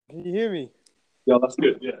Can you hear me? Yeah, that's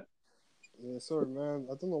good. Yeah. Yeah, sorry, man.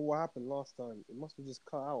 I don't know what happened last time. It must have just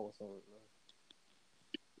cut out or something, man.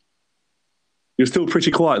 You're still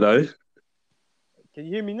pretty quiet though. Can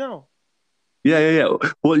you hear me now? Yeah.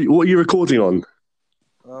 What are you recording on?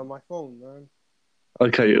 My phone, man.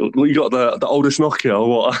 Okay, well, you got the oldest Nokia or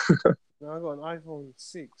what? Now I got an iPhone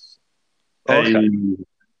 6. Okay. Hey, Yeah,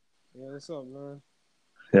 what's up, man?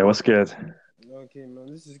 yeah, what's good? Okay, man.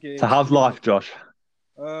 This is getting. So, how's life, Josh?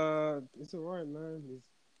 It's alright, man.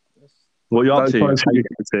 It's What are you up Don't try and to?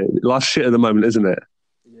 sugarcoat it. Life's shit at the moment, isn't it,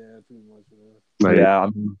 yeah, pretty much, man. mate? Yeah,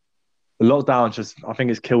 the lockdown I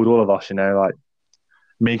think it's killed all of us. Like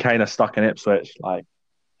me and Kane are stuck in Ipswich,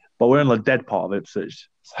 but we're in the dead part of Ipswich.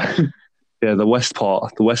 So, Yeah, the west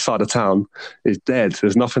side of town is dead.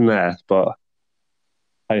 There's nothing there. But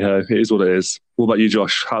hey ho, it is what it is. What about you,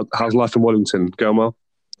 Josh? How's life in Wellington? Going well?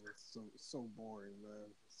 It's so boring, man.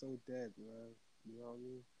 It's so dead, man. You know what I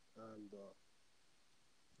mean?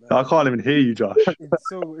 And I man, can't even hear you, Josh.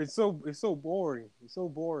 it's so boring. It's so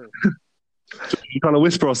boring. You trying to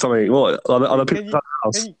whisper or something? What? Other Can people you at the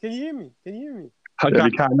house? can you hear me? Can you hear me? If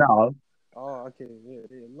you can now. Oh, okay,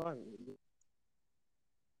 yeah, nice.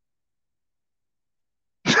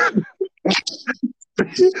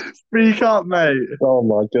 Speak up, mate. Oh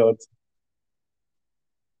my god.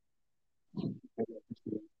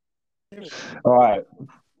 All right,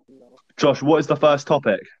 Josh. What is the first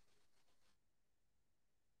topic?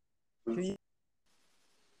 Can you,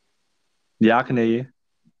 Yeah, I can hear you.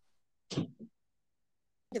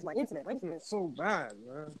 it's my internet. My internet's so bad,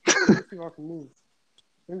 man. Let me see if I can move.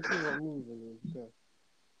 Let me see if I can move.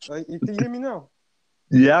 Can you hear me now?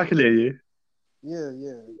 Yeah, I can hear you. Yeah.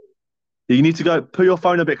 You need to go put your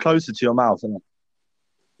phone a bit closer to your mouth. Isn't it?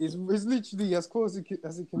 It's literally as close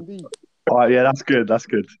as it can be. All right, yeah, that's good. That's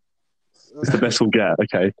good. It's the best we'll get.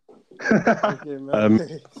 Okay. Okay, man.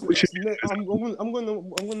 Which I'm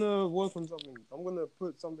gonna work on something. I'm gonna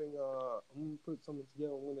put something together. I'm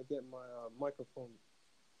gonna get my microphone.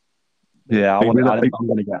 Yeah, Are you I'm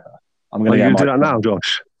gonna get. I'm gonna you get gonna my. do that now,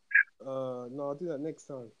 Josh? No, I'll do that next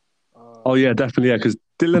time. Oh yeah, definitely. Yeah, because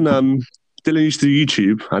Dylan used to do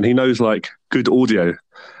YouTube and he knows like good audio,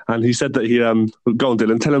 and he said that he go on,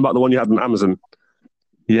 Dylan, tell him about the one you had on Amazon.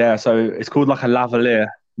 Yeah, so it's called like a lavalier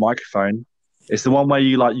microphone. It's the one where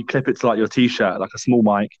you clip it to like your t-shirt, like a small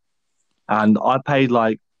mic. And I paid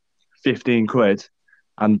like 15 quid,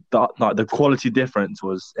 and the quality difference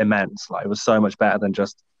was immense. Like it was so much better than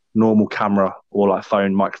just normal camera or like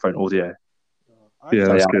phone microphone audio. Yeah,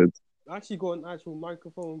 So that's yeah, good. I actually got an actual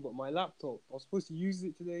microphone, but my laptop, I was supposed to use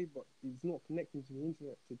it today, but it's not connecting to the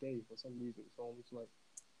internet today for some reason. So I'm just like,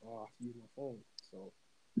 oh, I have to use my phone. So,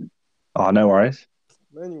 oh no worries.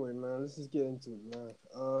 but anyway, man, let's just get into it,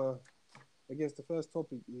 man. I guess the first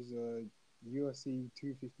topic is UFC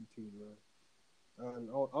 252, man. And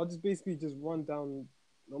I'll just basically just run down.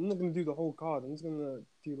 I'm not gonna do the whole card. I'm just gonna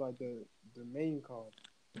do like the main card,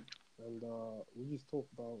 and we'll just talk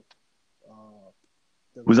about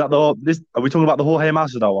Was that this? Are we talking about the Jorge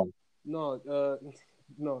Masvidal one? No,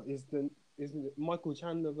 no, is Michael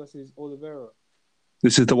Chandler versus Oliveira.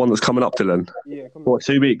 This is the one that's coming up, Dylan. Yeah, come on. What,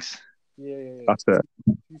 2 weeks? Yeah. That's it.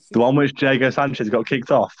 The one which Diego Sanchez got kicked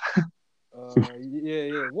off.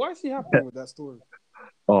 Yeah. What actually happened with that story?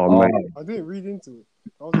 Oh, Oh, mate. I didn't read into it.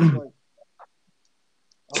 I was just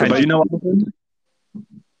like, but you know what happened?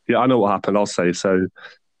 Yeah, I know what happened. I'll say so.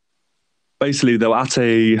 Basically, they were at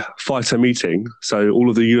a fighter meeting, so all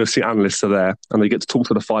of the UFC analysts are there, and they get to talk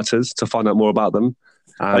to the fighters to find out more about them.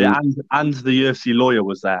 Oh yeah, and the UFC lawyer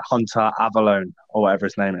was there, Hunter Avalone or whatever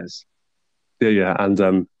his name is. Yeah, and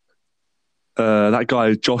that guy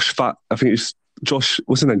I think it's Josh.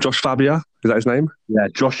 What's his name? Josh Fabia. Is that his name? Yeah,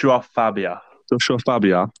 Joshua Fabia. Joshua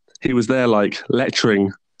Fabia. He was there, like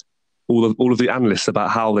lecturing all of the analysts about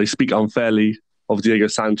how they speak unfairly of Diego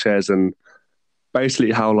Sanchez and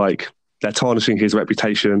basically how like they're tarnishing his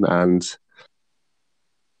reputation and.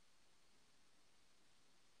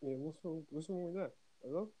 yeah, what's wrong with that?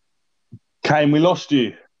 Hello? Kane, we lost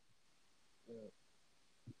you.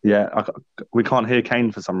 Yeah. Yeah, we can't hear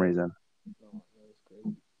Kane for some reason. Oh, that's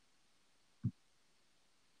crazy.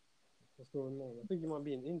 What's going on? I think it might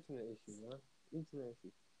be an internet issue, man. Internet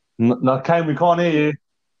issue. No, Kane, we can't hear you.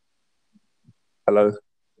 Hello.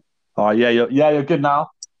 Oh yeah, you're good now.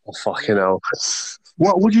 Oh, fucking hell.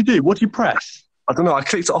 What would you do? What do you press? I don't know. I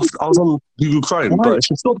clicked it off. I was on Google Chrome, Why? but it's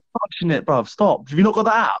just Stop touching it, bruv. Stop. Have you not got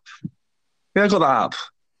the app? yeah, I got the app.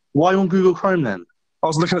 Why are you on Google Chrome then? I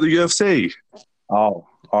was looking at the UFC. Oh,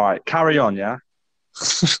 all right. Carry on, yeah?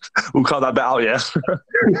 We'll cut that bit out, yeah.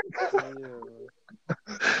 Yeah.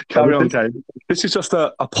 Carry on, Kane. This is just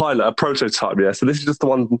a pilot, a prototype, yeah. So this is just the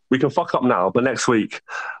one we can fuck up now, but next week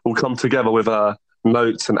we'll come together with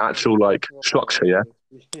notes and actual like structure, yeah.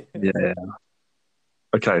 Yeah.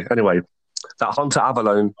 Okay. Anyway, that Hunter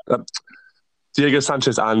Avallone, Diego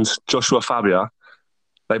Sanchez, and Joshua Fabia,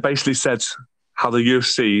 they basically said how the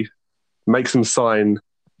UFC makes them sign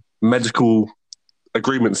medical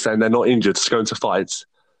agreements saying they're not injured to go into fights.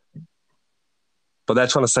 But they're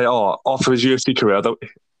trying to say, after his UFC career,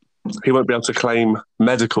 he won't be able to claim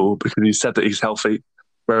medical because he said that he's healthy.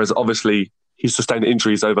 Whereas obviously he's sustained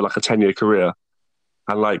injuries over like a 10-year career.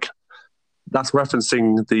 And like, that's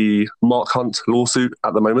referencing the Mark Hunt lawsuit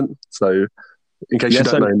at the moment. So in case you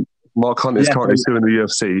don't know, Mark Hunt is currently suing the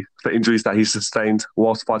UFC for injuries that he sustained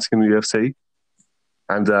whilst fighting in the UFC.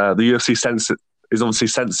 And the UFC is obviously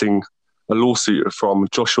sensing a lawsuit from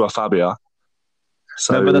Joshua Fabia.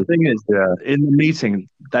 So, no, but the thing is, in the meeting,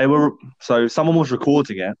 someone was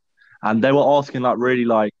recording it, and they were asking like really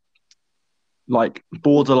like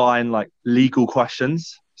borderline like legal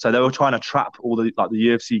questions. So they were trying to trap all the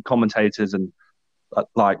UFC commentators and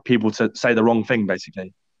like people to say the wrong thing,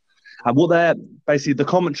 basically. And what they're basically the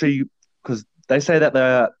commentary, because they say that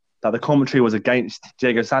the commentary was against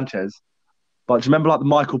Diego Sanchez, but do you remember like the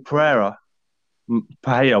Michael Pereira,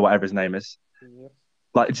 whatever his name is? Yeah.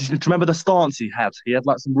 Like, do you remember the stance he had? He had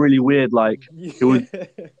like some really weird, like, it was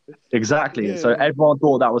exactly. Yeah. So everyone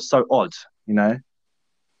thought that was so odd, you know.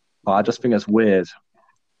 But I just think it's weird.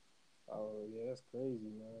 Oh yeah, that's crazy,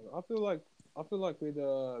 man. I feel like with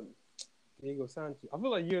Diego Sanchez, I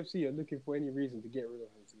feel like UFC are looking for any reason to get rid of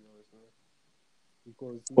him, to be honest, man.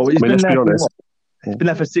 Because let's be honest. He's been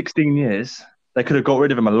there for 16 years. They could have got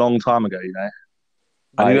rid of him a long time ago, you know.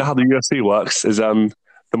 And you know how the UFC works is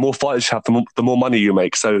the more fighters you have, the more money you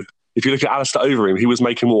make. So if you look at Alistair Overeem, he was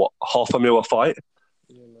making what, $500,000 a fight?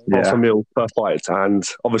 $500,000 per fight. And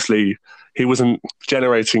obviously he wasn't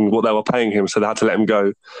generating what they were paying him, so they had to let him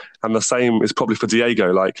go. And the same is probably for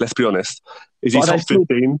Diego. Like, let's be honest. Is he top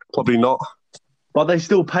 15? Probably not. But they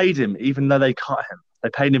still paid him, even though they cut him. They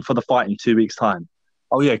paid him for the fight in 2 weeks' time.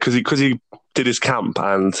 Oh, yeah, because he did his camp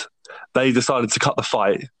and they decided to cut the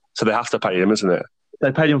fight, so they have to pay him, isn't it?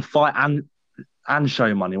 They paid him fight and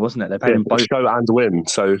show money, wasn't it? They paid him both. Show and win,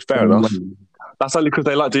 so fair enough. That's only because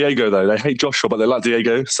they like Diego, though. They hate Joshua, but they like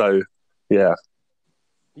Diego, so yeah.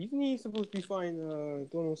 Isn't he supposed to be fighting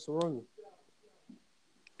Donald Cerrone?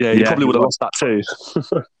 Yeah, he probably would have lost that too.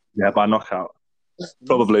 Yeah, by knockout.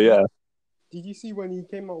 Probably, yeah. Did you see when he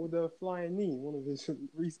came out with a flying knee? One of his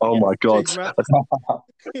recent. Oh my god!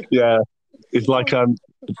 Yeah, it's like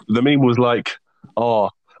the meme was like, "Oh,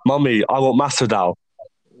 mummy, I want Masvidal,"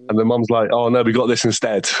 and the mum's like, "Oh no, we got this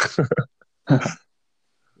instead."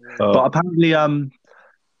 But apparently,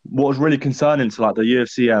 what was really concerning to like the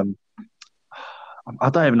UFC, I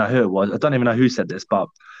don't even know who it was. I don't even know who said this, but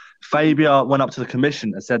Fabia went up to the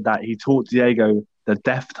commission and said that he taught Diego the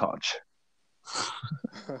death touch.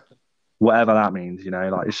 Whatever that means, you know,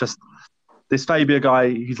 like it's just this Fabia guy.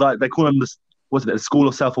 He's like, they call him the school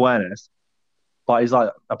of self-awareness, but he's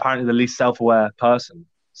like apparently the least self-aware person.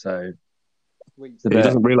 So wait, he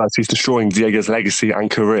doesn't realize he's destroying Diego's legacy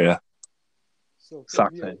and career.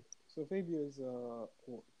 Exactly. So Fabia is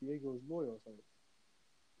Diego's lawyer or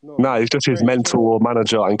something? No, he's just his mentor,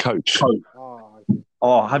 manager, and coach.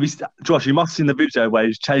 Oh, have you, Josh? You must have seen the video where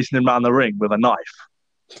he's chasing him around the ring with a knife.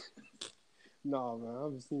 No, man, I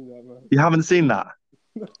haven't seen that, man. You haven't seen that?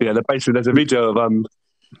 Yeah, there's a video of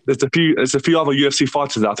there's a few other UFC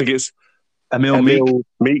fighters there. I think it's Emil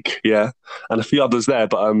Meek, yeah, and a few others there.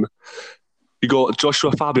 But you got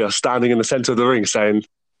Joshua Fabia standing in the center of the ring, standing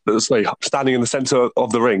in the center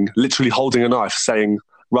of the ring, literally holding a knife, saying,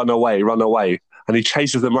 "Run away, run away," and he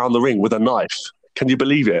chases them around the ring with a knife. Can you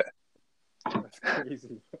believe it? That's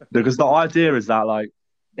crazy. Because the idea is that like,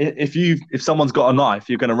 if someone's got a knife,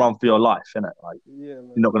 you're going to run for your life, innit? Like, yeah,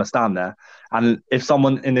 man. You're not going to stand there. And if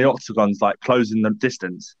someone in the octagon's like closing the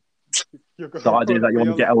distance, the idea that you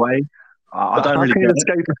want to get away, I don't really get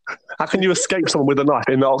it. How can you escape someone with a knife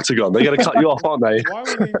in the octagon? They're going to cut you off, aren't they? Why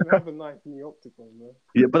would they even have a knife in the octagon, man?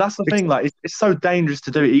 Yeah, but that's the thing. Like, it's so dangerous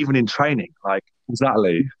to do it, even in training. Like,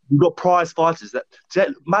 exactly. You've got prize fighters that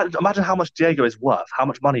imagine how much Diego is worth, how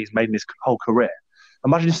much money he's made in his whole career.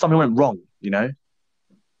 Imagine if something went wrong, you know?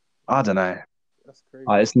 I don't know. That's crazy.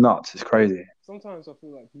 It's nuts. It's crazy. Sometimes I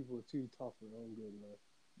feel like people are too tough for their own good, man.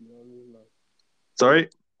 You know what I mean? Like, sorry?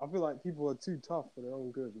 I feel like people are too tough for their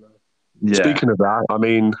own good, man. Yeah. Speaking of that, I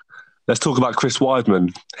mean, let's talk about Chris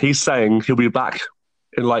Weidman. He's saying he'll be back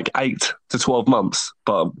in like 8 to 12 months,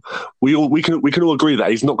 but we can all agree that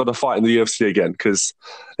he's not going to fight in the UFC again. Because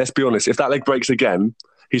let's be honest, if that leg breaks again,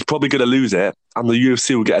 he's probably going to lose it, and the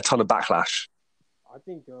UFC will get a ton of backlash. I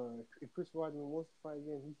think if Chris Weidman wants to fight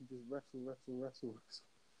again, he should just wrestle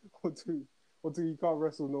until he can't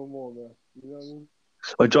wrestle no more, man. You know what I mean?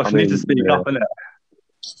 Well, Josh needs to speak up, innit?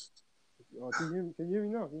 Can you hear me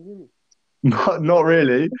now? Can you hear me? Not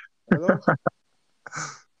really. Hello?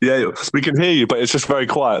 Yeah, we can hear you, but it's just very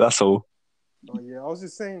quiet. That's all. Oh yeah, I was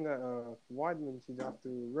just saying that Weidman should have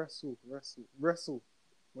to wrestle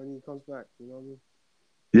when he comes back. You know what I mean?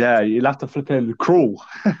 Yeah, you'll have to flip him crawl.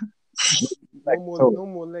 No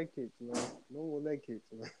more leg kicks, man. No more leg kicks,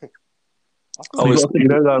 man.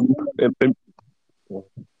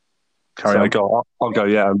 Carry on. I'll go.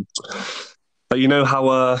 Yeah, but you know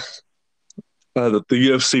how the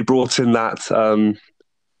UFC brought in that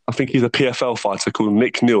I think he's a PFL fighter called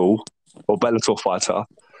Nick Newell, or Bellator fighter.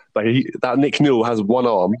 But that Nick Newell has one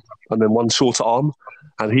arm and then one shorter arm,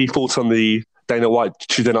 and he fought on the Dana White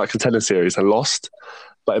Tuesday Night Contender Series and lost.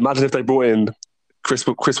 But imagine if they brought in Chris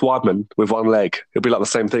Weidman with one leg. It'd be like the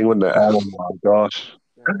same thing, wouldn't it? Oh my gosh.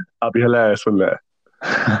 That'd be hilarious, wouldn't it?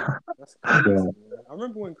 That's crazy, man. I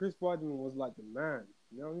remember when Chris Weidman was like the man.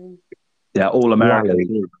 You know what I mean? Yeah, all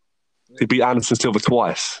American. He beat Anderson Silva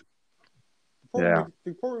twice. The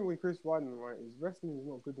problem with Chris Weidman, right, is wrestling is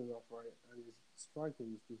not good enough, right, and his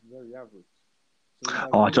striking is just very average.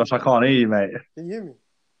 So Josh, I can't hear you, mate. Can you hear me?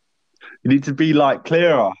 You need to be like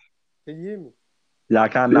clearer. Can you hear me? Yeah, I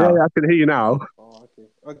can now. Yeah, I can hear you now. Oh,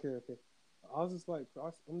 okay. I was just like,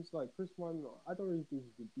 I'm just like, Chris Weidman, I don't really think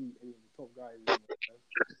he could beat any of the top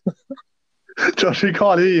guys. Josh, we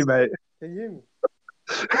can't hear you, mate. Can you hear me?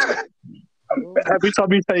 Every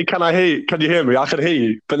time you say, can you hear me? I can hear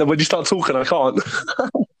you. But then when you start talking, I can't. I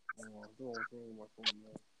don't know what's wrong with my phone,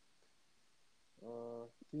 man.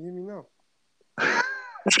 Can you hear me now?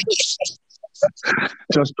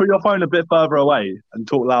 Josh, put your phone a bit further away and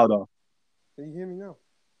talk louder. Can you hear me now?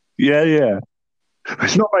 Yeah.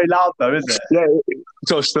 It's not very loud though, is it? Yeah,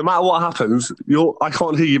 Josh, no matter what happens, I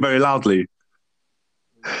can't hear you very loudly.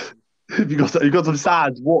 You got some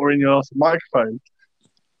sad water in your microphone.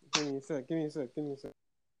 Give me a sec. Do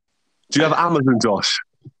you have Amazon, Josh?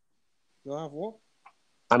 Do I have what?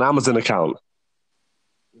 An Amazon account?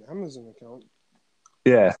 An Amazon account?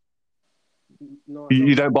 Yeah. No,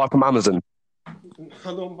 You don't buy from Amazon? I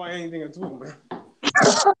don't buy anything at all, man.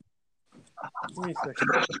 Give me a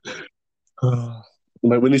second.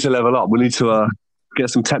 Mate, we need to level up. We need to get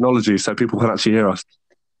some technology so people can actually hear us.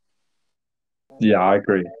 Yeah, I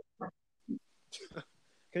agree.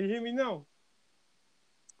 Can you hear me now?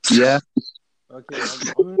 Yeah. Okay,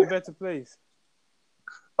 I'm in a better place.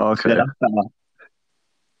 Okay. Yeah,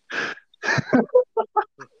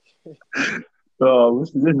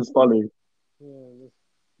 this is funny. Yeah,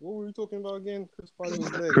 what were we talking about again? Chris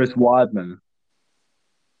Weidman's leg. Chris Weidman.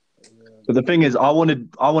 Yeah. But the thing is, I wanted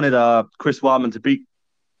Chris Weidman to beat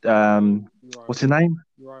what's his name?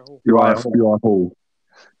 Uriah Hall. Uriah Hall.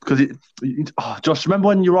 Because Josh, remember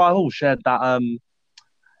when Uriah Hall shared that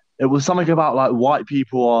it was something about like white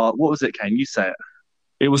people are, what was it, Kane? You say it.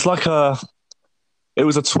 It was like a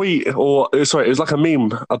tweet, it was like a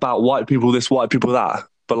meme about white people this, white people that.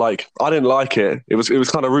 But like, I didn't like it. It was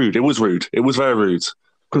kind of rude. It was rude. It was very rude.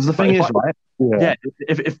 Because the thing is, right? Yeah.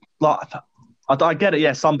 If like, I get it.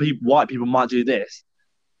 Yeah, some people, white people might do this,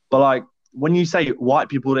 but like when you say white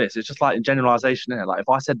people this, it's just like a generalization. Like if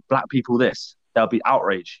I said black people this, there'll be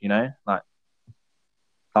outrage. You know, like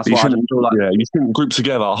that's why I just feel like you shouldn't group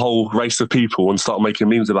together a whole race of people and start making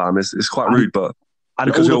memes about them. It's quite rude, but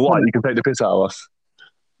because you're white, you can take the piss out of us.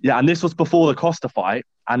 Yeah, and this was before the Costa fight,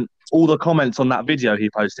 and all the comments on that video he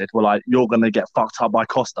posted were like, "You're gonna get fucked up by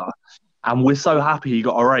Costa," and we're so happy he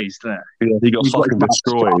got erased, didn't it? Yeah, he got fucking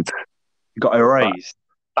destroyed. He got erased.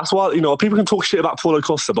 That's why people can talk shit about Paulo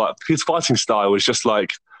Costa, but his fighting style is just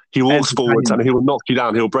like he walks forward and he will knock you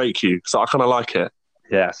down, he'll break you. So I kind of like it.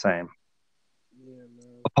 Yeah, same. Yeah,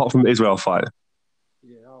 man. Apart from the Israel fight.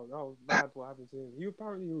 Yeah, that was bad what happened to him. He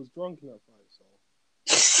was drunk in that fight, so.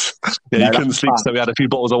 Yeah, he couldn't sleep, so he had a few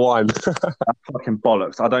bottles of wine. That's fucking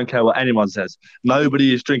bollocks. I don't care what anyone says.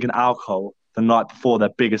 Nobody is drinking alcohol the night before their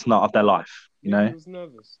biggest night of their life. You know? He was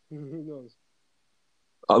nervous. Who knows?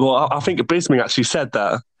 Well, I think Bisping actually said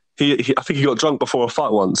that I think he got drunk before a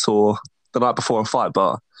fight once, or the night before a fight.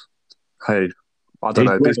 But hey, I don't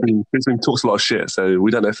know. Bisping talks a lot of shit, so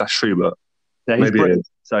we don't know if that's true. But yeah, he's British,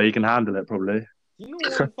 so he can handle it probably. You know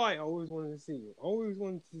one fight I always wanted to see? I always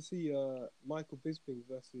wanted to see Michael Bisping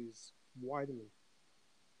versus Weidman.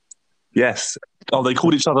 Yes. Oh, they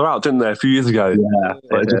called each other out, didn't they, a few years ago? Yeah,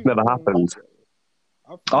 but it just never happened.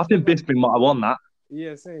 I think Bisping might have won that.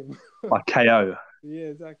 Yeah, same. By KO. Yeah,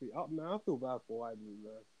 exactly. Man, I feel bad for Weidman,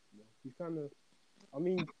 man. He's kind of I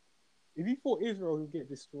mean, if he fought Israel, he'd get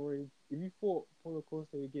destroyed. If he fought Paulo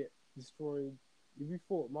Costa, he'd get destroyed. If he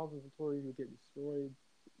fought Marvin Vettori, he'd get destroyed.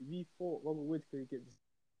 If he fought Robert Whittaker, he'd get destroyed.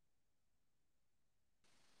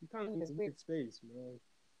 He kind of needs a weird space, man.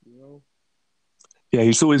 You know? Yeah,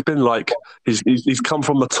 he's always been like he's come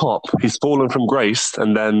from the top. He's fallen from grace,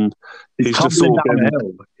 and then He's just tumbling sort of down been, the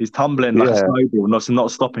hill. He's tumbling like a yeah, snowball,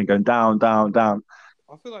 not stopping, going down, down, down.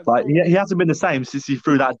 I feel like Like he hasn't been the same since he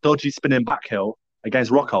threw that dodgy spinning back hill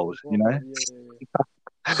against Rockhold. You know,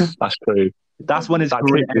 yeah. that's true. that's when his That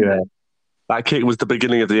career kick, ended. that kick was the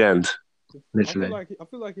beginning of the end. Literally. I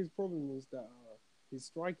feel like his problem is that his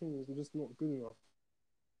striking is just not good enough.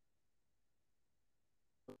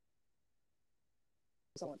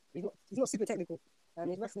 He's not super technical,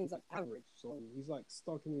 and his wrestling is like average. So he's like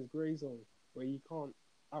stuck in his gray zone where he can't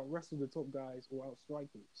out wrestle the top guys or out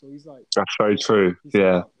strike them. So he's like, That's very true.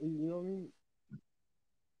 Yeah. Stuck, you know what I mean? This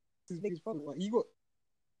is his biggest problem. Like he got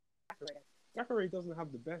Jacare doesn't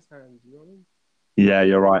have the best hands. You know what I mean? Yeah,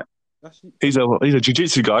 you're right. He's a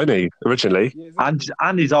jiu-jitsu guy, isn't he? Originally, yeah, exactly.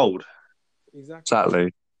 And he's old.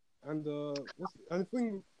 Exactly. And the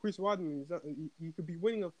thing with Chris Weidman is that he could be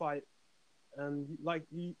winning a fight. And like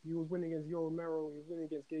he was winning against Yoel Romero, he was winning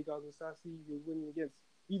against Gegard Mousasi, he was winning against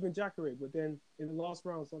even Jacare. But then in the last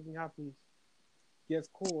round, something happens, gets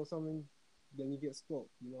caught or something, then he gets stopped.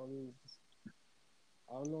 You know what I mean?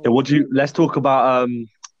 I don't know. Yeah, let's talk about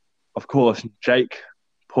of course, Jake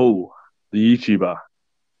Paul, the YouTuber.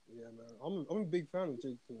 Yeah, man. I'm a big fan of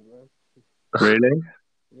Jake Paul, man. Really?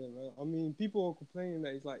 Yeah, man. I mean, people are complaining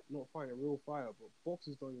that he's like not fighting a real fighter, but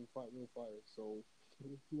boxers don't even fight real fighters. So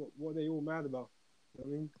what are they all mad about? You know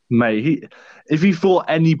what I mean? Mate, if he fought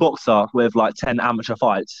any boxer with like 10 amateur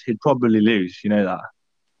fights, he'd probably lose. You know that?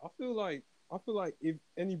 I feel like if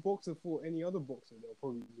any boxer fought any other boxer, they'll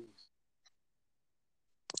probably lose.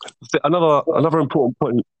 Another important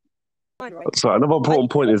point. Sorry, another important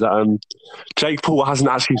point is that Jake Paul hasn't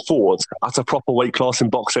actually fought at a proper weight class in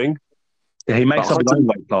boxing. Yeah, he makes up his own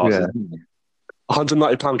weight class. Yeah.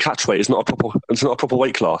 190-pound catch weight is not a proper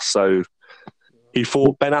weight class. So he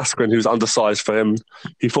fought Ben Askren, who's undersized for him.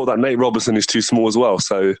 He fought that Nate Robinson, who's too small as well.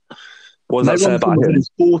 So what does that say about him? In his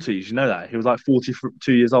 40s, you know that? He was like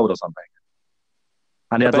 42 years old or something.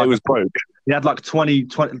 And he was broke. He had like 20,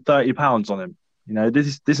 30 pounds on him. You know,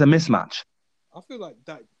 this is a mismatch. I feel like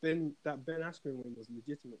that Ben Askren win was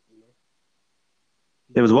legitimate, you know.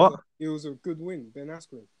 It was what? It was a good win, Ben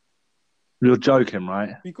Askren. You're joking,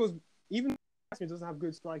 right? Because even Askren doesn't have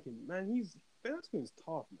good striking. Man, Ben Askren's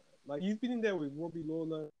tough, man. Like he's been in there with Robbie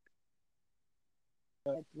Lawler.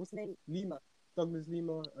 What's his name? Douglas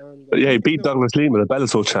Lima, and he beat Douglas Lima, the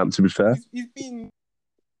Bellator champ. To be fair, he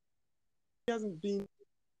hasn't been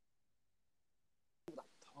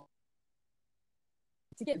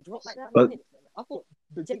to get dropped like that. But I thought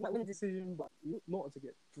the Jake might win the decision, but not to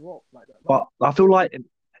get dropped like that. But I feel like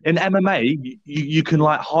in MMA, you can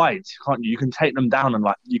like hide, can't you? You can take them down and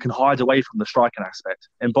like you can hide away from the striking aspect.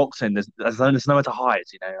 In boxing, there's nowhere to hide.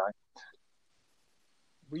 You know, like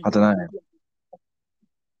I don't know.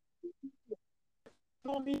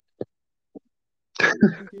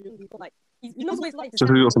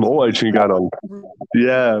 Just got some auto tune going on.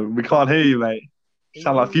 Yeah, we can't hear you, mate. You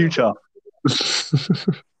sound like Future.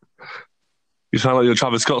 You sound like your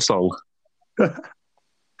Travis Scott song.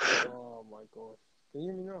 Oh my god! Can you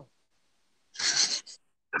hear me now?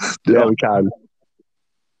 Yeah, we can.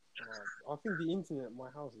 I think the internet in my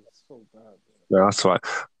house is so bad. No, that's right.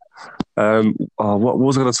 What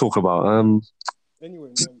was I going to talk about?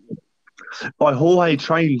 Anyway, man. Jorge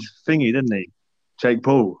trained thingy, didn't he? Jake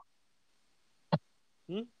Paul.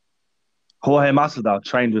 Jorge Masvidal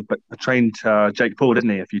trained Jake Paul, didn't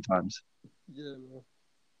he, a few times? Yeah, man.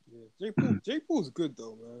 Yeah, Jake Paul's good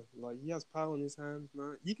though, man. Like he has power in his hands,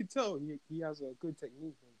 man. You can tell he has a good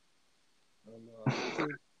technique, man.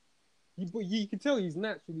 You can tell he's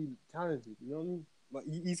naturally talented. You know what I mean? Like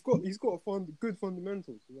he's got good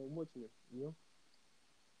fundamentals. You know, I'm watching it. You know.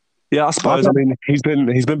 Yeah, I suppose. I mean, he's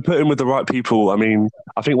been put in with the right people. I mean,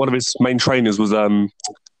 I think one of his main trainers was I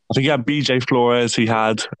think he had BJ Flores, he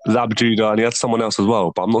had Zab Judah, and he had someone else as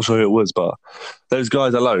well, but I'm not sure who it was. But those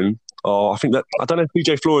guys alone, I don't know if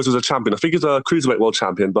BJ Flores was a champion. I think he's a cruiserweight world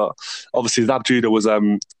champion, but obviously Zab Judah was. I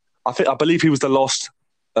believe he was the last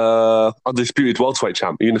undisputed welterweight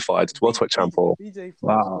champ, unified welterweight champ. BJ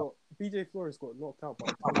Flores got knocked out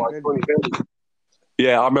by Tony Bellew.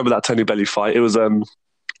 Yeah, I remember that Tony Bellew fight. It was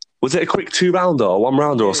Was it a quick 2-rounder or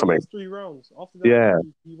 1-rounder or something? It was 3 rounds. After that,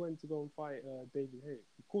 he went to go and fight David Haye.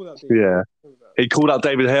 He called out David Haye. He called out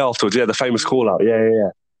David Haye afterwards. Yeah, the famous call out.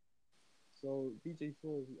 Yeah. So BJ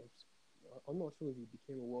Flores, I'm not sure if he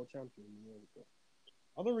became a world champion.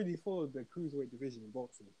 I don't really follow the cruiserweight division in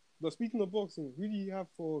boxing. But speaking of boxing, who do you have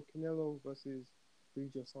for Canelo versus Billy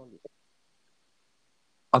Joe Saunders?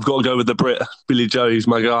 I've got to go with the Brit, Billy Joe. He's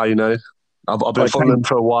my guy, you know. I've been following him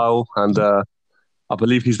for a while, and I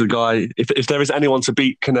believe he's the guy. If there is anyone to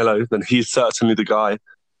beat Canelo, then he's certainly the guy.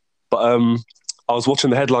 But I was watching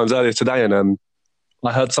the headlines earlier today, and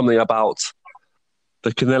I heard something about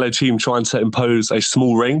the Canelo team trying to impose a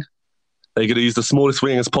small ring. They're going to use the smallest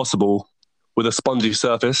ring as possible with a spongy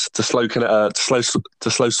surface to slow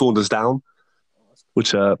Saunders down,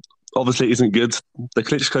 which obviously isn't good. The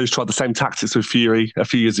Klitschko's tried the same tactics with Fury a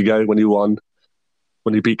few years ago when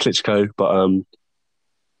he beat Klitschko, but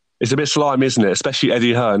it's a bit slimy, isn't it? Especially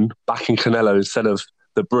Eddie Hearn backing Canelo instead of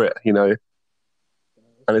the Brit, you know.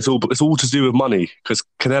 And it's all to do with money because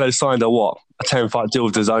Canelo signed a 10-fight deal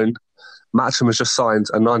with DAZN. Matchroom has just signed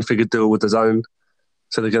a 9-figure deal with DAZN,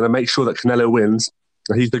 so they're going to make sure that Canelo wins.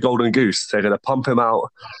 And he's the golden goose. They're going to pump him out.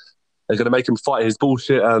 They're going to make him fight his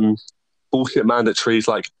bullshit mandatories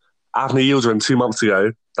like Avni Yildirim 2 months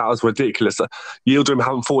ago. That was ridiculous. Yildirim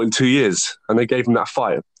haven't fought in 2 years, and they gave him that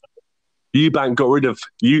fight. Eubank Jr.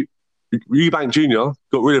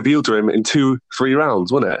 got rid of Yildirim in 2-3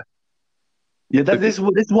 rounds, wasn't it? Yeah, this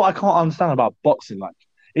is what I can't understand about boxing. Like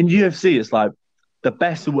in UFC, it's like the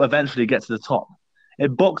best will eventually get to the top.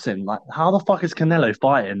 In boxing, like how the fuck is Canelo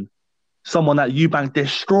fighting someone that Eubank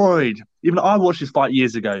destroyed? Even I watched his fight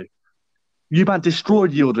years ago. Eubank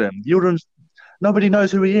destroyed Yildirim. Nobody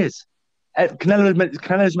knows who he is. Canelo's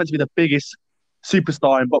meant to be the biggest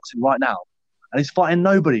superstar in boxing right now, and he's fighting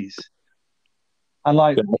nobodies. And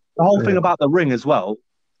like the whole thing about the ring as well.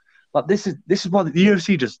 Like this is why the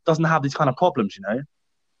UFC just doesn't have these kind of problems, you know.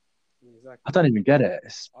 Exactly. I don't even get it.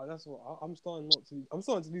 That's what I'm starting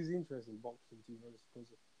to lose interest in boxing, to be honest, because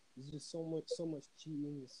there's just so much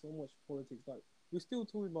cheating, there's so much politics. Like we're still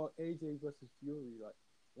talking about AJ versus Fury. Like,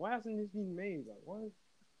 why hasn't this been made? Like,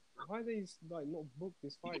 why are they like not booked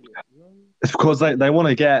this fight yet? You know? It's because they want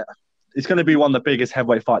to get. It's going to be one of the biggest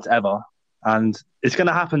heavyweight fights ever, and it's going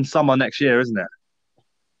to happen summer next year, isn't it?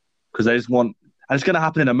 Because they just want. And it's going to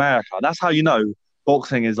happen in America. That's how you know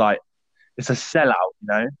boxing is like, it's a sellout, you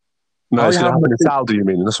know? No, it's going to happen in Saudi, you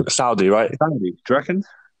mean? That's Saudi, right? Saudi, do you reckon?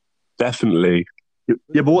 Definitely.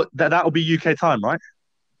 Yeah, but that'll be UK time, right?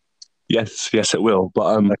 Yes, it will.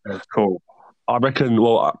 But okay, cool. I reckon,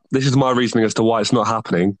 this is my reasoning as to why it's not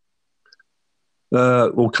happening.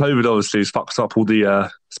 COVID obviously has fucked up all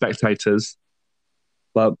the spectators.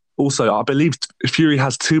 But also, I believe Fury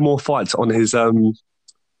has 2 more fights on his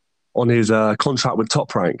contract with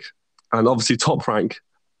Top Rank. And obviously Top Rank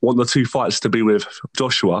want the 2 fights to be with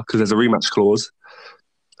Joshua because there's a rematch clause.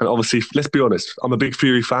 And obviously, let's be honest, I'm a big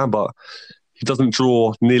Fury fan, but he doesn't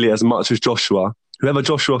draw nearly as much as Joshua. Whoever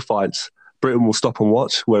Joshua fights, Britain will stop and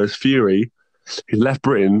watch. Whereas Fury, he's left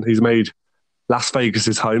Britain, he's made Las Vegas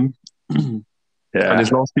his home. And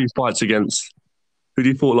his last few fights against, who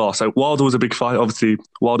did he fought last? So Wilder was a big fight. Obviously,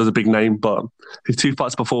 Wilder's a big name, but his 2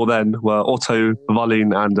 fights before then were Otto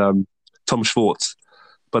Wallin and Tom Schwartz.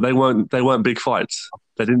 But they weren't big fights.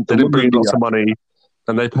 They didn't bring lots of money,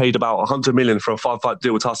 and they paid about $100 million for a 5-fight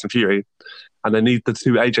deal with Tyson Fury, and they need the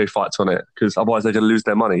 2 AJ fights on it because otherwise they're going to lose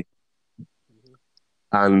their money.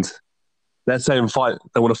 And they're saying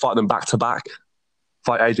they want to fight them back to back,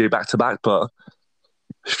 fight AJ back to back, but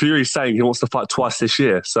Fury's saying he wants to fight twice this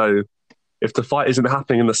year. So if the fight isn't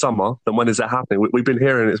happening in the summer, then when is it happening? We've been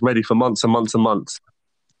hearing it's ready for months and months and months,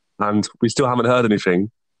 and we still haven't heard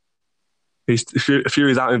anything.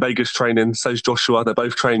 Fury's out in Vegas training, so's Joshua. They're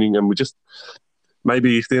both training, and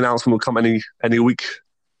maybe the announcement will come any week,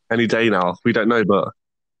 any day now. We don't know, but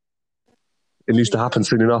it needs to happen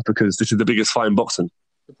soon enough because this is the biggest fight in boxing.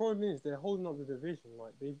 The problem is they're holding up the division.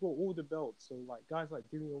 Like they've got all the belts, so like guys like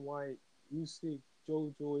Dillian White, Usyk,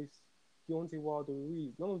 Joe Joyce, Deontay Wilder,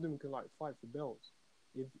 Ruiz, none of them can like fight for belts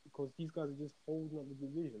because these guys are just holding up the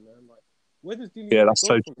division, man. Like where does Dillian? Yeah, that's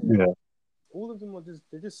so. Yeah. All of them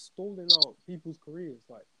they're just stalling out people's careers.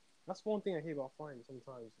 Like that's one thing I hate about fighting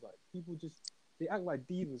sometimes. Like people they act like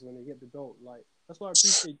divas when they get the belt. Like that's why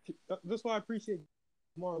I appreciate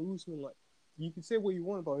Kamaru Usman. Like you can say what you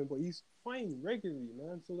want about him, but he's fighting regularly,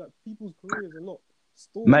 man. So that people's careers are not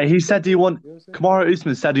stalled. Mate, he said Kamaru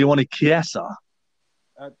Usman said he wanted Chiesa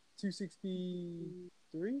at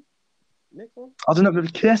 263. Next one. I don't know,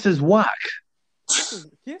 but Chiesa's whack.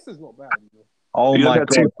 Chiesa's not bad, you know. Oh my God.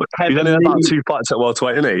 He's only about 2 fights at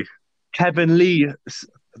welterweight, isn't he? Kevin Lee,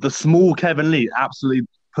 the small Kevin Lee, absolutely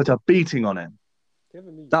put a beating on him.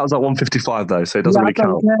 That was at 155 though, so it doesn't really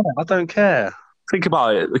count. I don't care. Think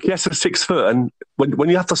about it. Chiesa's 6 foot, and when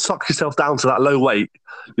you have to suck yourself down to that low weight,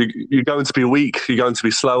 you're going to be weak, you're going to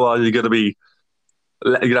be slower, you're going to be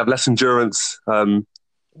You'd have less endurance. But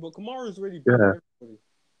Kamara's already beaten everybody.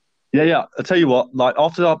 Yeah. I tell you what, like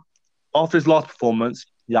after his last performance,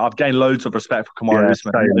 yeah, I've gained loads of respect for Kamaru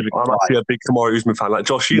Usman. I'm actually a big Kamaru Usman fan. Like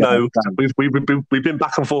Josh, you know, we've been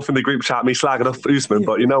back and forth in the group chat, me slagging off Usman,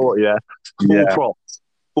 but you know what? Yeah,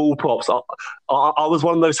 full props. I was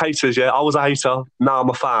one of those haters. Yeah, I was a hater. Now I'm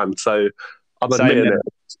a fan. So I'm admitting it.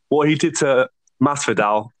 What he did to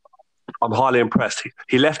Masvidal, I'm highly impressed.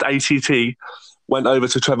 He left ATT, went over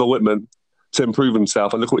to Trevor Whitman to improve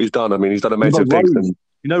himself, and look what he's done. I mean, he's done amazing things.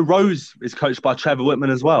 You know, Rose is coached by Trevor Whitman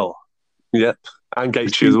as well. Yep, and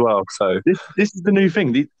Gaethje as well. So this is the new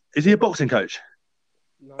thing. Is he a boxing coach?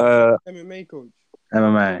 No, MMA coach.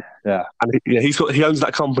 MMA, yeah. And he owns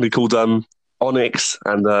that company called Onyx,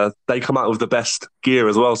 and they come out with the best gear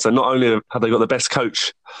as well. So not only have they got the best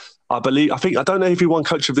coach, I don't know if he won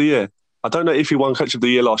Coach of the Year. I don't know if he won Coach of the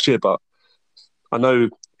Year last year, but I know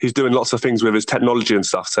he's doing lots of things with his technology and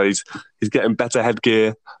stuff. So he's getting better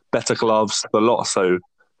headgear, better gloves, a lot. So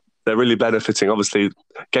they're really benefiting. Obviously,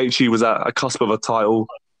 Gaethje was at a cusp of a title,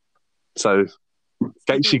 so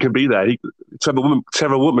Gaethje could be there.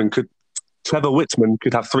 Trevor Whitman could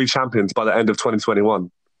have 3 champions by the end of 2021.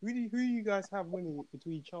 Who do you guys have winning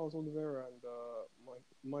between Charles Oliveira and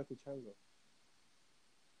Michael Chandler?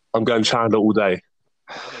 I'm going Chandler all day.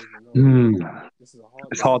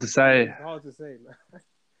 It's hard to say. It's hard to say, man.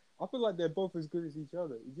 I feel like they're both as good as each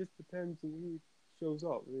other. It just depends on who shows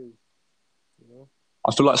up, really. You know.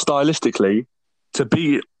 I feel like stylistically, to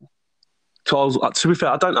beat Charles. To be fair,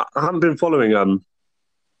 I haven't been following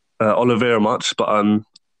Oliveira much, but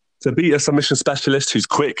to beat a submission specialist who's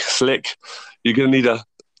quick, slick, you're going to need a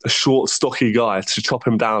short, stocky guy to chop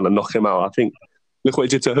him down and knock him out. I think. Look what he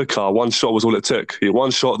did to Hooker. One shot was all it took.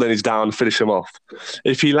 One shot, then he's down, finish him off.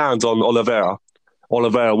 If he lands on Oliveira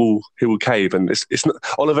will cave. And it's not,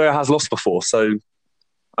 Oliveira has lost before, so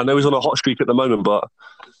I know he's on a hot streak at the moment, but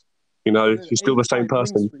you know he's still the same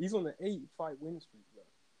person. He's on an 8-fight win streak. Though.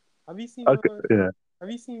 Have you seen?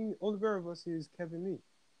 Have you seen Oliveira versus Kevin Lee?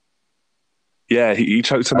 Yeah, he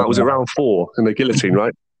choked him out. Was it round 4 in the guillotine,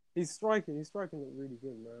 right? He's striking looked really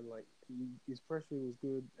good, man. Like his pressure was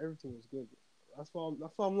good. Everything was good. That's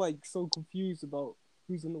why I'm like so confused about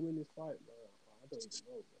who's gonna win this fight, man. I don't even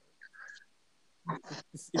know, man.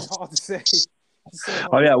 It's hard to say.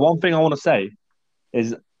 One thing I want to say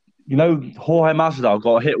is, you know, Jorge Masvidal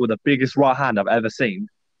got hit with the biggest right hand I've ever seen,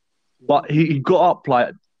 but he got up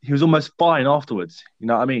like he was almost fine afterwards. You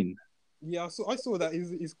know what I mean? Yeah, I saw that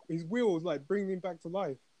his will was like bringing him back to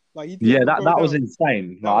life. Like that was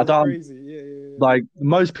insane. Like, that was crazy. Yeah. Like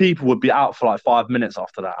most people would be out for like 5 minutes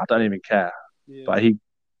after that. I don't even care. Yeah. But he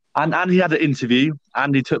had an interview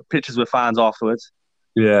and he took pictures with fans afterwards.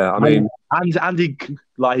 Yeah, I mean, and he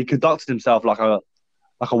conducted himself like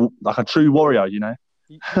a true warrior, you know.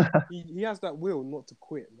 He has that will not to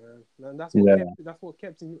quit, man. And that's what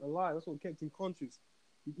kept him alive. That's what kept him conscious.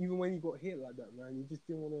 Even when he got hit like that, man, he just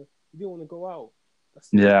didn't want to go out.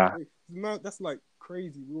 That's like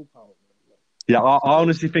crazy willpower, man. I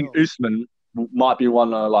honestly think Usman might be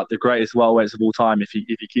one of like the greatest welterweights of all time if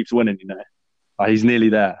he keeps winning, you know. He's nearly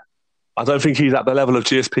there. I don't think he's at the level of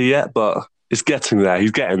GSP yet, but it's getting there. He's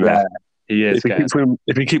getting there. He is.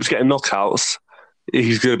 If he keeps getting knockouts,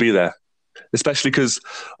 he's going to be there. Especially because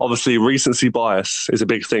obviously recency bias is a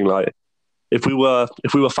big thing. Like if we were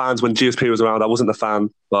fans when GSP was around, I wasn't a fan.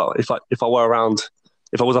 But if I were around,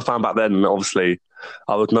 if I was a fan back then, obviously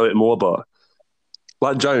I would know it more. But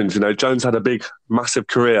like Jones, you know, Jones had a big, massive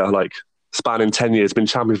career, like spanning 10 years, been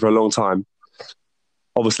champion for a long time.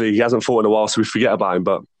 Obviously, he hasn't fought in a while, so we forget about him.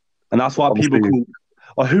 And that's why people call.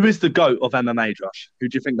 Well, who is the GOAT of MMA, Josh? Who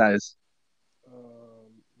do you think that is?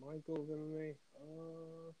 My GOAT of MMA.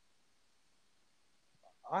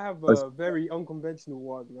 I have a very unconventional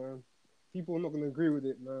one, man. People are not going to agree with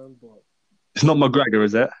it, man. But it's not McGregor,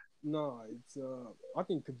 is it? No, it's. I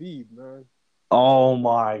think Khabib, man. Oh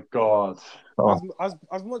my God!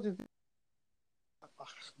 As much as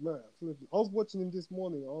man, I was watching him this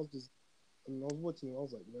morning. I was watching him. I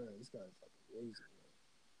was like, man, this guy's fucking crazy,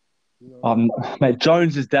 man. You know? Mate,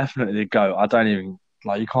 Jones is definitely the GOAT. I don't even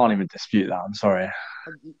you can't even dispute that. I'm sorry.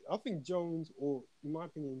 I think Jones, or in my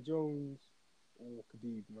opinion, Jones or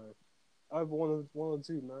Khabib, man. Either one or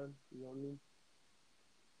two, man. You know what I mean?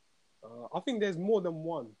 I think there's more than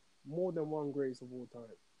one greatest of all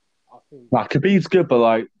time. I think. Khabib's good,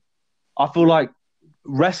 but I feel like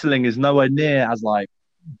wrestling is nowhere near as like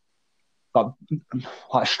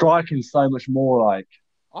striking so much more like.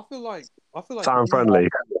 I feel like fan friendly.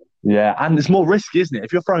 Yeah, and it's more risky, isn't it?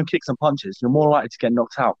 If you're throwing kicks and punches, you're more likely to get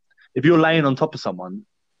knocked out. If you're laying on top of someone,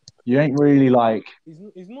 You ain't really like.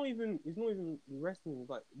 He's not even wrestling.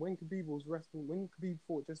 Like when Khabib was wrestling, when Khabib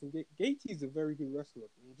fought Justin Gaethje's a very good wrestler,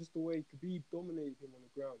 and just the way Khabib dominated him on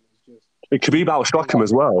the ground was just. Khabib outstruck him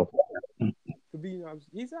as well. Khabib,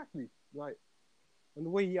 exactly, like, and the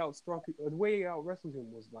way he the way he out wrestled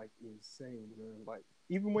him was like insane, man. Like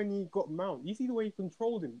even when he got mount, you see the way he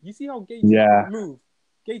controlled him. You see how Gaethje moved.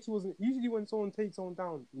 Gaethje wasn't usually when someone takes someone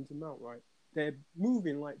down into mount, right? They're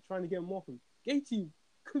moving, like trying to get him off him. Gaethje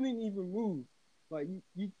couldn't even move. Like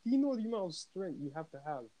you know the amount of strength you have to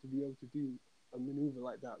be able to do a maneuver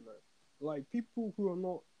like that, man. Like people who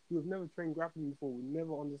have never trained grappling before will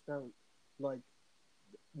never understand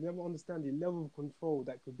the level of control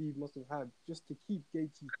that Khabib must have had just to keep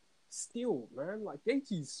Gaethje still, man. Like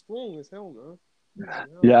Gaethje's strong as hell, man.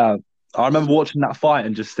 Yeah, I remember watching that fight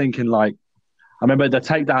and just thinking, like, I remember the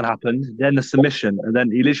takedown happened, then the submission, and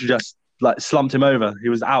then he literally just like slumped him over. He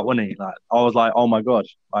was out, wasn't he? Like I was like, oh my god,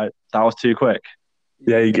 like that was too quick.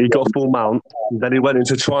 Yeah, he got full mount. Then he went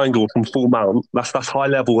into triangle from full mount. That's high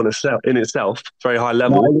level in itself. Very high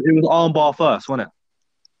level. No, it was armbar first, wasn't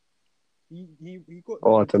it? He got.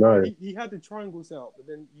 Oh, I don't know. He had the triangle set up, but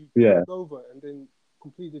then he went over and then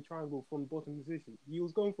completed the triangle from bottom position. He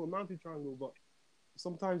was going for a mounted triangle, but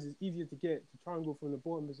sometimes it's easier to get the triangle from the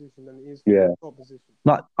bottom position than it is from the top position.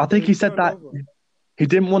 Like I think he said that he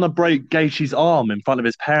didn't want to break Gaethje's arm in front of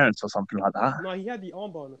his parents or something like that. No, he had the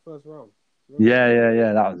armbar in the first round. Yeah,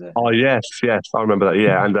 that was it. Oh yes, I remember that.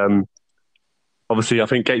 Yeah, and obviously I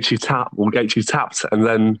think Gaethje tapped, and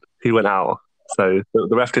then he went out. So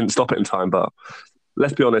the ref didn't stop it in time. But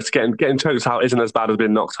let's be honest, getting choked out isn't as bad as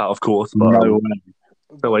being knocked out, of course. But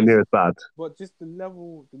nowhere near as bad. But just the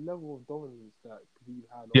level of dominance that Khabib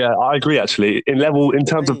had. Yeah, I agree. Actually, in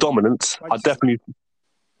terms of dominance, I definitely.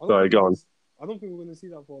 Sorry, go on. I don't think we're going to see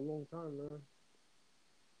that for a long time, man.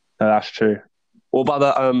 No, that's true. What about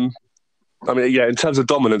that? I mean, yeah, in terms of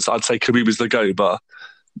dominance, I'd say Khabib is the GOAT, but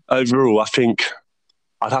overall, I think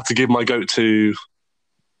I'd have to give my GOAT to.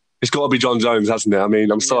 It's got to be Jon Jones, hasn't it? I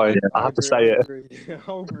mean, I'm sorry, I have to say it.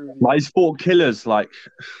 Like he's fought killers, like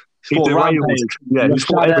he's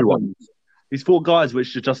fought everyone. He's fought guys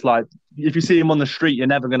which are just like, if you see him on the street, you're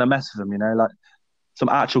never going to mess with him. You know, like some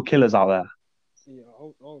actual killers out there. Yeah, I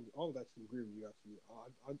would actually agree with you.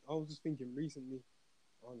 Actually, I was just thinking recently.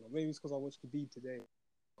 I don't know, maybe it's because I watched Khabib today.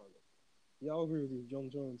 Yeah, I'll agree with you. Jon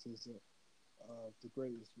Jones is the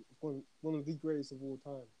greatest, one of the greatest of all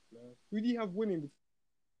time, man. Who do you have winning the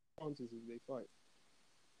chances if they fight?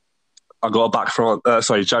 I got a back front.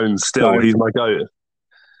 Sorry, Jones. Still, he's my GOAT.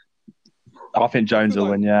 I think Jones will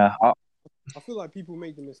win. Yeah. I feel like people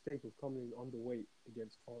make the mistake of coming in underweight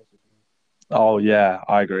against Francis. Oh yeah,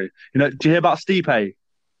 I agree. You know, do you hear about Stipe?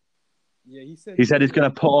 Yeah, he said he's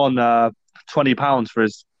going to put on 20 pounds for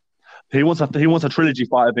his. He wants a trilogy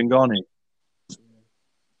fight with Ngannou. Yeah.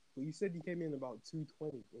 But you said he came in about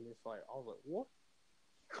 220 in this fight. I was like, what?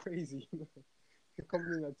 Crazy. You're coming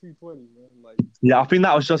in at 220, man. Like. Yeah, I think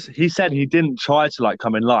that was just. He said he didn't try to like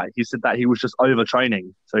come in light. He said that he was just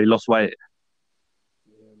overtraining, so he lost weight.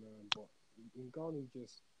 Yeah, man. But Ngannou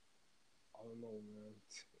just. I don't know, man.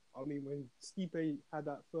 I mean, when Stipe had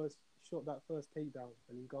that first takedown,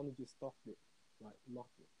 and Ngannou just stuffed it like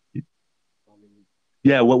nothing. I mean,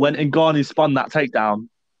 yeah, well, when Ngannou spun that takedown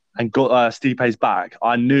and got Stipe's back,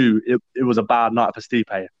 I knew it was a bad night for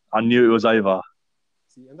Stipe. I knew it was over.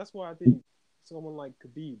 See, and that's why I think someone like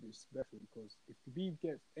Khabib is special, because if Khabib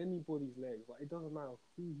gets anybody's legs, like it doesn't matter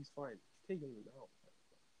who he's fighting, he's taking them out.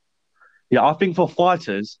 Yeah, I think for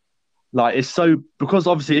fighters, like it's so, because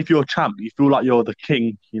obviously if you're a champ, you feel like you're the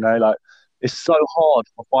king, you know, like it's so hard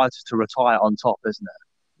for fighters to retire on top, isn't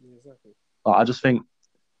it? Yeah, exactly. Like,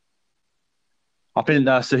 I think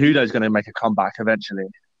Cejudo is going to make a comeback eventually.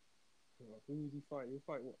 Who did he fight? He'll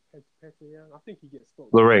fight what? Petr? I think he gets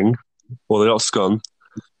stopped. The ring, or the Octagon.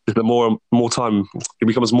 The more time, it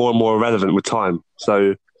becomes more and more irrelevant with time.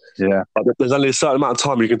 So yeah, there's only a certain amount of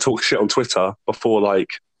time you can talk shit on Twitter before like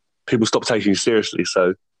people stop taking you seriously.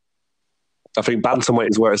 So I think bantamweight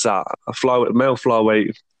is where it's at. Male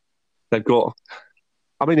flyweight, they've got.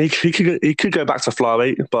 I mean, he could go back to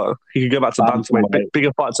flyweight, but he could go back to bantamweight.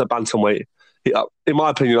 Bigger fights at bantamweight. In my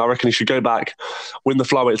opinion, I reckon he should go back, win the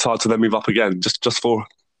flyweight title, then move up again.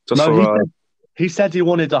 He said he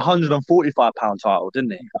wanted a 145-pound title,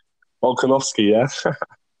 didn't he? Volkanovski, yeah.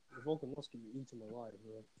 Volkanovski would eat him alive,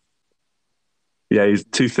 bro. Yeah, he's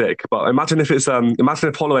too thick. But imagine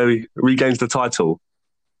if Holloway regains the title.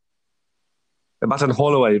 Imagine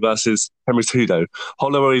Holloway versus Henry Cejudo.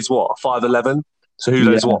 Holloway's what, 5'11"?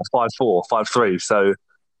 Cejudo's what, 5'4", 5'3". So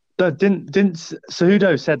didn't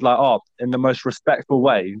Cejudo said like, in the most respectful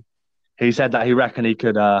way, he said that he reckoned he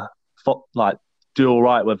could like do all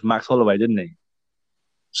right with Max Holloway, didn't he?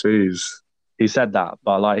 Jeez. He said that,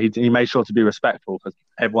 but like he made sure to be respectful because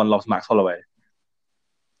everyone loves Max Holloway.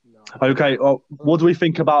 No. Okay, well, what do we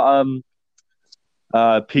think about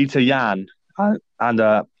Peter Yan and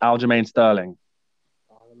Aljamain Sterling?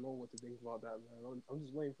 I don't know what to think about that, man. I'm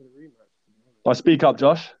just waiting for the rematch. To be honest. I speak up,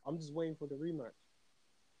 Josh. I'm just waiting for the rematch.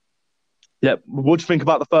 Yeah, what do you think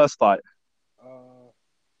about the first fight?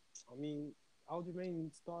 I mean,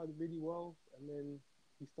 Aljamain started really well, and then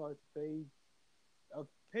he started to fade.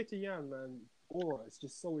 Petr Yan, man, aura is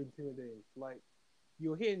just so intimidating. Like,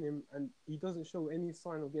 you're hitting him, and he doesn't show any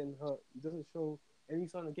sign of getting hurt. He doesn't show any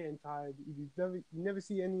sign of getting tired. You never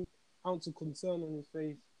see any ounce of concern on his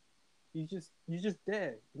face. He's just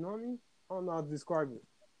there. You know what I mean? I don't know how to describe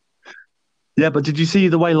it. Yeah, but did you see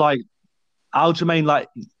the way like Aljamain like?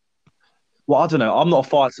 Well, I don't know. I'm not a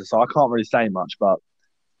fighter, so I can't really say much. But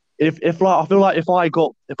if like I feel like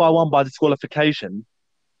if I won by disqualification,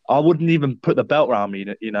 I wouldn't even put the belt around me.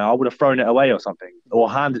 You know, I would have thrown it away or something,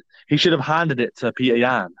 or he should have handed it to Peter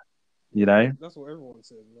Yan. You know, that's what everyone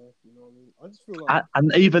says, man. You know what I mean? I just feel like,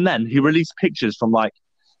 and even then, he released pictures from like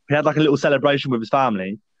he had like a little celebration with his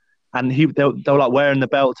family, and they were like wearing the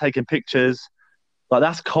belt, taking pictures. Like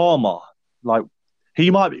that's karma. Like he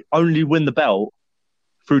might only win the belt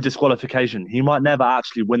through disqualification. He might never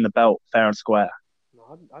actually win the belt fair and square.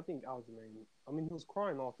 no, I think Aljamain. I mean, he was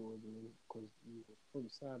crying afterwards because he was pretty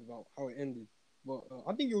sad about how it ended. But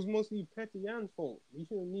I think it was mostly Petr Yan's fault. He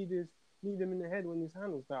shouldn't need him in the head when his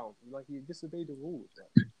hand was down. Like he disobeyed the rules.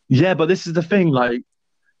 Like. Yeah, but this is the thing. Like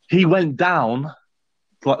he went down,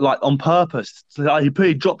 like on purpose. So, like,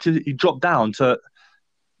 he dropped down to,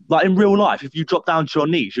 like in real life. If you drop down to your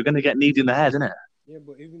knees, you're gonna get kneed in the head, isn't it? Yeah,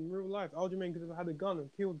 but even in real life, Aljamain could have had a gun and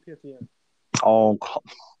killed Petr Yan. Oh, God.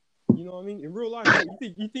 You know what I mean? In real life, like,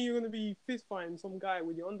 you think you're gonna be fist fighting some guy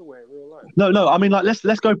with your underwear in real life? No. I mean, like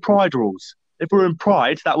let's go Pride rules. If we were in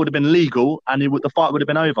Pride, that would have been legal, and the fight would have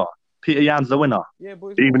been over. Peter Yan's the winner. Yeah,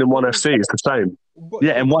 but Even in ONE FC, it's the same. But,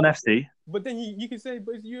 yeah, in ONE FC. But then you could say,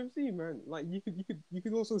 but it's UFC, man. Like you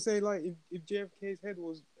could also say like if JFK's head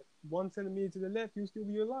was 1 centimeter to the left, he'll still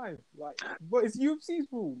be alive. Like, but it's UFC's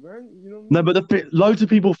rule, man. You know. No, but loads of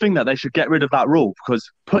people think that they should get rid of that rule because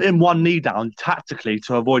putting one knee down tactically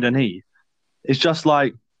to avoid a knee, it's just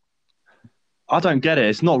like I don't get it.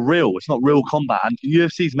 It's not real. It's not real combat, and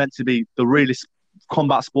UFC is meant to be the realest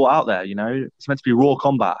combat sport out there. You know, it's meant to be raw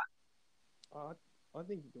combat. I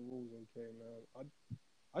think the rules okay, man.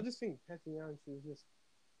 I just think Petr Yan is just.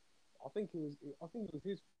 I think it was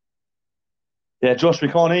his. Yeah, Josh, we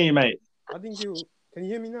can't hear you, mate. I think you. Can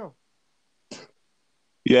you hear me now?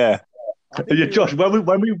 Yeah. Yeah, Josh.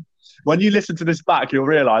 When you listen to this back, you'll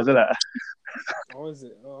realise, isn't it? How is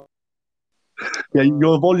it? Yeah,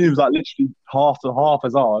 your volume's like literally half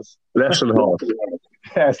as ours. Less than half.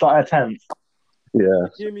 Yeah, it's like a tenth. Yeah.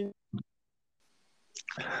 Can you hear me?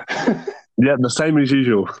 Yeah, the same as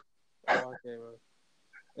usual. Oh, okay,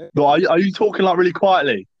 man. No, are you talking like really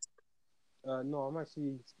quietly? No, I'm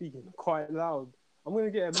actually speaking quite loud. I'm gonna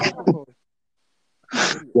get a microphone.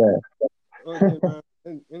 Yeah. Okay,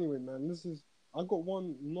 man. Anyway, man, I got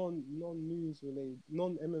one non-news related,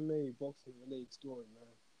 non-MMA boxing related story,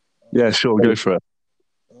 man. Yeah, sure, go for it.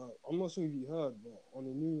 I'm not sure if you heard, but on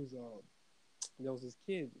the news, there was this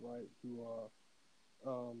kid, right, who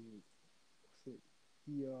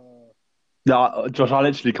No, Josh, I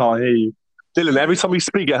literally can't hear you. Dylan, every time you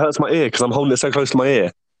speak, it hurts my ear because I'm holding it so close to my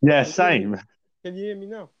ear. Yeah, same. Can you hear me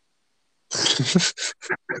now?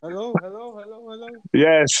 Hello.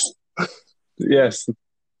 Yes. Yes.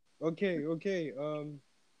 Okay. There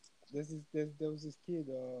was this kid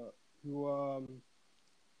who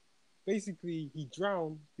basically he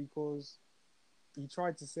drowned because he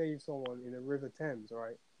tried to save someone in the River Thames,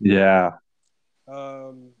 right? Yeah.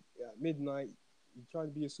 At midnight, he tried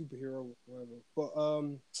to be a superhero, whatever. But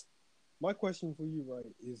my question for you, right,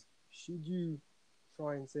 is should you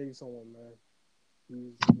try and save someone,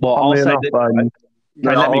 man? Well, I'll say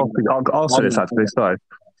I'll say this actually. Sorry.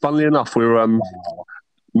 Funnily enough, we were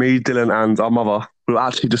me, Dylan, and our mother. We were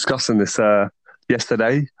actually discussing this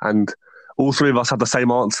yesterday, and all three of us had the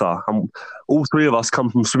same answer. And all three of us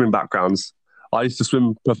come from swimming backgrounds. I used to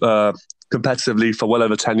swim competitively for well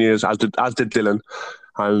over 10 years, as did Dylan.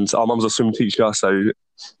 And our mum's a swim teacher, so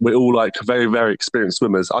we're all like very, very experienced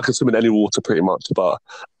swimmers. I can swim in any water pretty much, but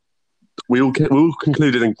we all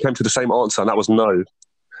concluded and came to the same answer, and that was no.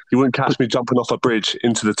 You wouldn't catch me jumping off a bridge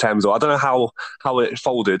into the Thames, or I don't know how it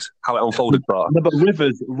unfolded, but no, but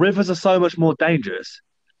rivers are so much more dangerous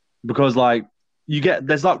because like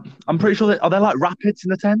I'm pretty sure are there like rapids in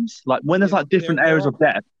the Thames? Like when there's like different areas of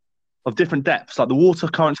depth. of different depths. Like the water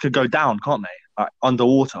currents could go down, can't they? Like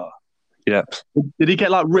underwater. Yeah. Did he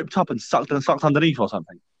get like ripped up and sucked underneath or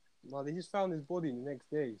something? No, they just found his body the next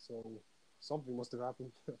day, so something must have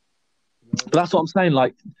happened. But that's what I'm saying.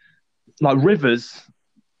 Like rivers,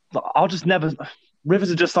 I'll just never.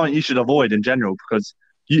 Rivers are just something you should avoid in general because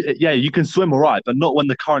you can swim all right, but not when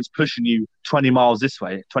the current's pushing you 20 miles this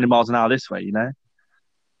way, 20 miles an hour this way.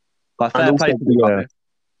 Like fair play to the guy.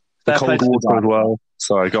 The cold water as well.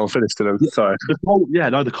 Sorry, go on, finish, Dylan. Sorry.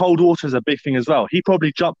 The cold water is a big thing as well. He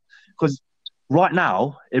probably jumped because right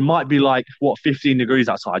now it might be like 15 degrees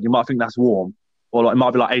outside. You might think that's warm, or it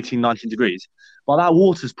might be like 18, 19 degrees. But that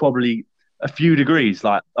water's probably a few degrees,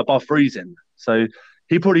 like above freezing. So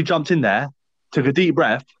he probably jumped in there, took a deep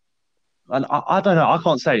breath, and I don't know. I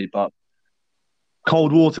can't say, but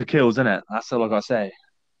cold water kills, innit? That's all I gotta say.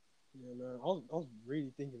 Yeah, man. I was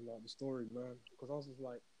really thinking about the story, man, because I was just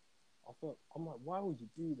like, I'm like, why would you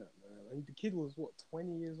do that, man? And the kid was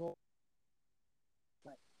 20 years old.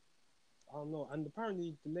 Like, I don't know. And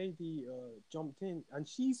apparently the lady jumped in and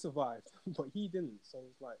she survived, but he didn't. So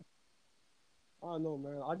it's like, I don't know,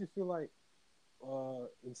 man. I just feel like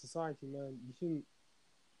in society, man, you shouldn't.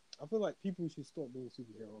 I feel like people should stop being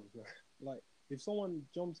superheroes, man. Like, if someone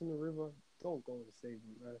jumps in the river, don't go and save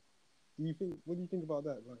them, man. What do you think about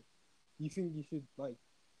that? Like, do you think you should like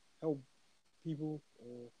help people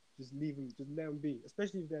or just leave them, just let them be,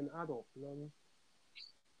 especially if they're an adult, you know what I mean?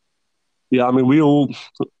 Yeah, I mean,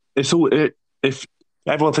 if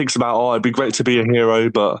everyone thinks about, oh, it'd be great to be a hero,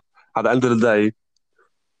 but at the end of the day,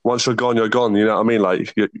 once you're gone, you know what I mean?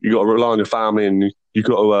 Like, you got to rely on your family and you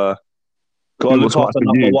got to look after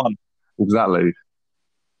number one. Exactly.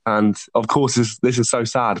 And of course, this is so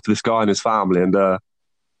sad for this guy and his family. And I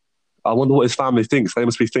wonder what his family thinks. They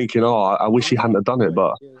must be thinking, oh, I wish he hadn't have done it.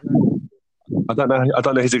 But I don't know. I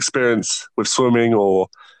don't know his experience with swimming or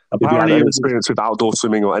apparently if he had any experience with outdoor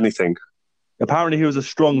swimming or anything. Apparently, he was a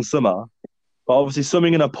strong swimmer. But obviously,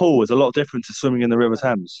 swimming in a pool is a lot different to swimming in the River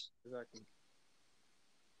Thames. Exactly.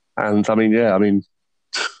 And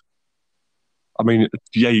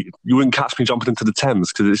you wouldn't catch me jumping into the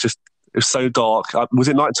Thames because it's so dark. Was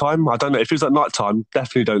it nighttime? I don't know. If it was at nighttime,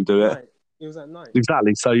 definitely don't do it. Right. It was at night.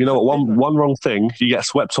 Exactly. So you know what? One wrong thing, you get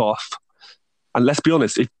swept off. And let's be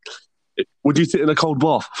honest, would you sit in a cold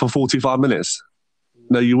bath for 45 minutes?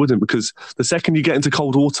 No, you wouldn't, because the second you get into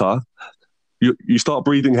cold water, you start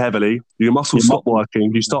breathing heavily, your muscles stop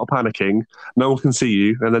working, you start panicking, no one can see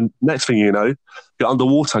you, and then next thing you know, you're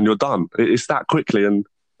underwater and you're done. It's that quickly, and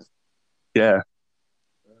yeah.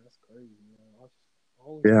 That's crazy, man.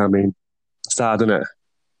 Yeah, I mean, sad, isn't it?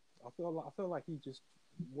 I feel like he just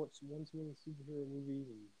watched one too many superhero movies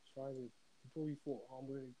and tried to. He probably thought, I'm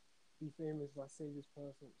going to be famous if I save this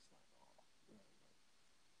person. It's like,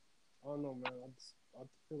 I don't know, man. I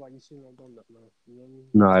feel like you shouldn't have done that, man. You know what I mean?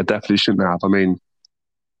 No, I definitely shouldn't have. I mean,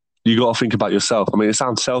 you got to think about yourself. I mean, it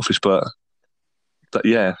sounds selfish, but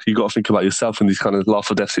yeah, you got to think about yourself in these kind of life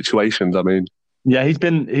or death situations. I mean, yeah, he's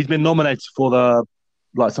been nominated for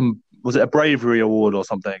was it a bravery award or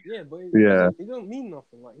something? Yeah, but it don't mean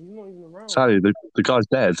nothing. Like, he's not even around. Sadly, the guy's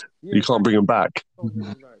dead. Yeah, you can't bring him back. So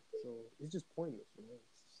it's just pointless, you know?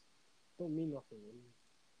 It don't mean nothing.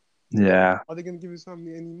 Yeah. Are they going to give his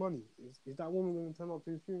family any money? Is that woman going to turn up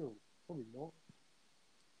to his funeral? Probably not.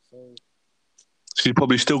 So she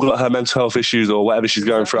probably still got her mental health issues or whatever she's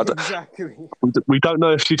going through. Exactly. We don't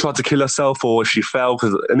know if she tried to kill herself or if she fell,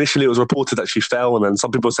 because initially it was reported that she fell, and then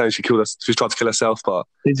some people are saying she tried to kill herself. But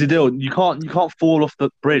it's the deal. You can't fall off the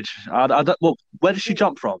bridge. Where did she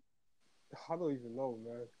jump from? I don't even know,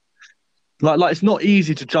 man. Like it's not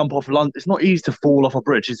easy to jump off London. It's not easy to fall off a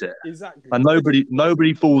bridge, is it? Exactly. And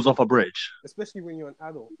nobody falls off a bridge. Especially when you're an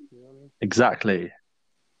adult. You know what I mean? Exactly.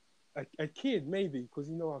 A kid, maybe, because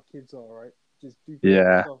you know how kids are, right? Just do.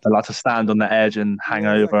 Yeah, they like to stand on the edge and hang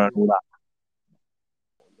over and all that.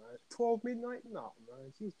 12 midnight? No,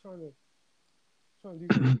 man. She was trying to do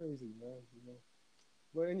something crazy, man. You know.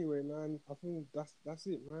 But anyway, man, I think that's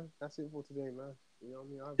it, man. That's it for today, man. You know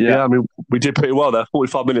what I mean? I mean, we did pretty well there.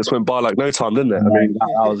 45 minutes went by like no time, didn't it? I mean,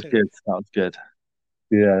 that was good. That was good.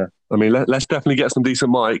 Yeah. I mean, let's definitely get some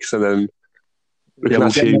decent mics, and then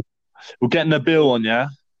we'll get Nabil on, yeah?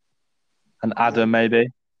 And Adam, maybe.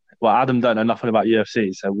 Well, Adam don't know nothing about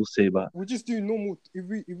UFC, so we'll see. But we'll just do normal.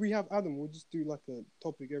 If we have Adam, we'll just do like a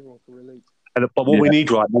topic everyone can relate. But what we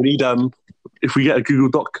need, right? We need if we get a Google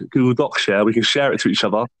Doc share, we can share it to each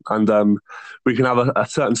other, and we can have a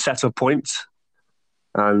certain set of points,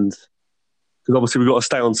 and because obviously we've got to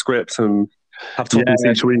stay on script and have topics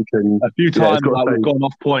each week. And a few times we've gone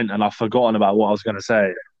off point, and I've forgotten about what I was going to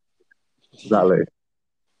say. Exactly.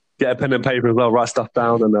 Get a pen and paper as well, write stuff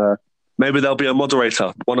down, and maybe there'll be a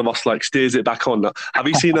moderator. One of us like steers it back on. Have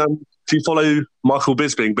you seen? Do you follow Michael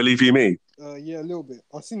Bisping? Believe you me. Yeah, a little bit.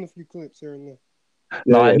 I've seen a few clips here and there.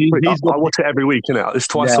 Like, I watch it every week, innit? It's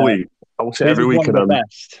twice a week. I watch it He's every week, one of the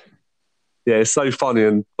best. yeah, it's so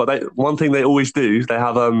funny. One thing they always do, they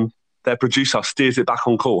have their producer steers it back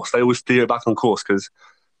on course. They always steer it back on course because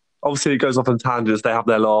obviously it goes off on tangents. They have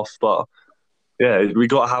their laugh, but yeah, we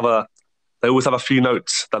got to have they always have a few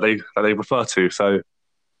notes that they refer to. So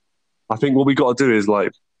I think what we got to do is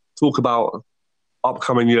like talk about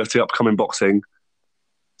upcoming UFC, upcoming boxing,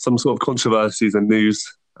 some sort of controversies and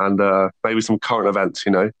news, and maybe some current events.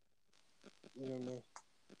 Yeah, man.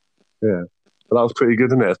 Yeah, but that was pretty good,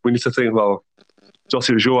 isn't it? We need to think. Well, Josh,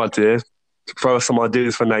 it was your idea. Throw us some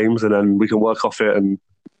ideas for names, and then we can work off it and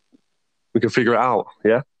we can figure it out.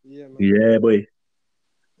 Yeah. Yeah, man. Yeah, boy.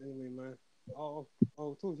 Anyway, man. I'll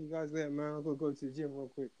talk to you guys later, man. I'll go to the gym real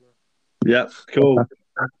quick, man. Yep, cool.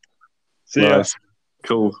 See ya. Nice.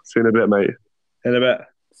 Cool. See you in a bit, mate. In a bit.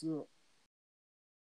 See ya.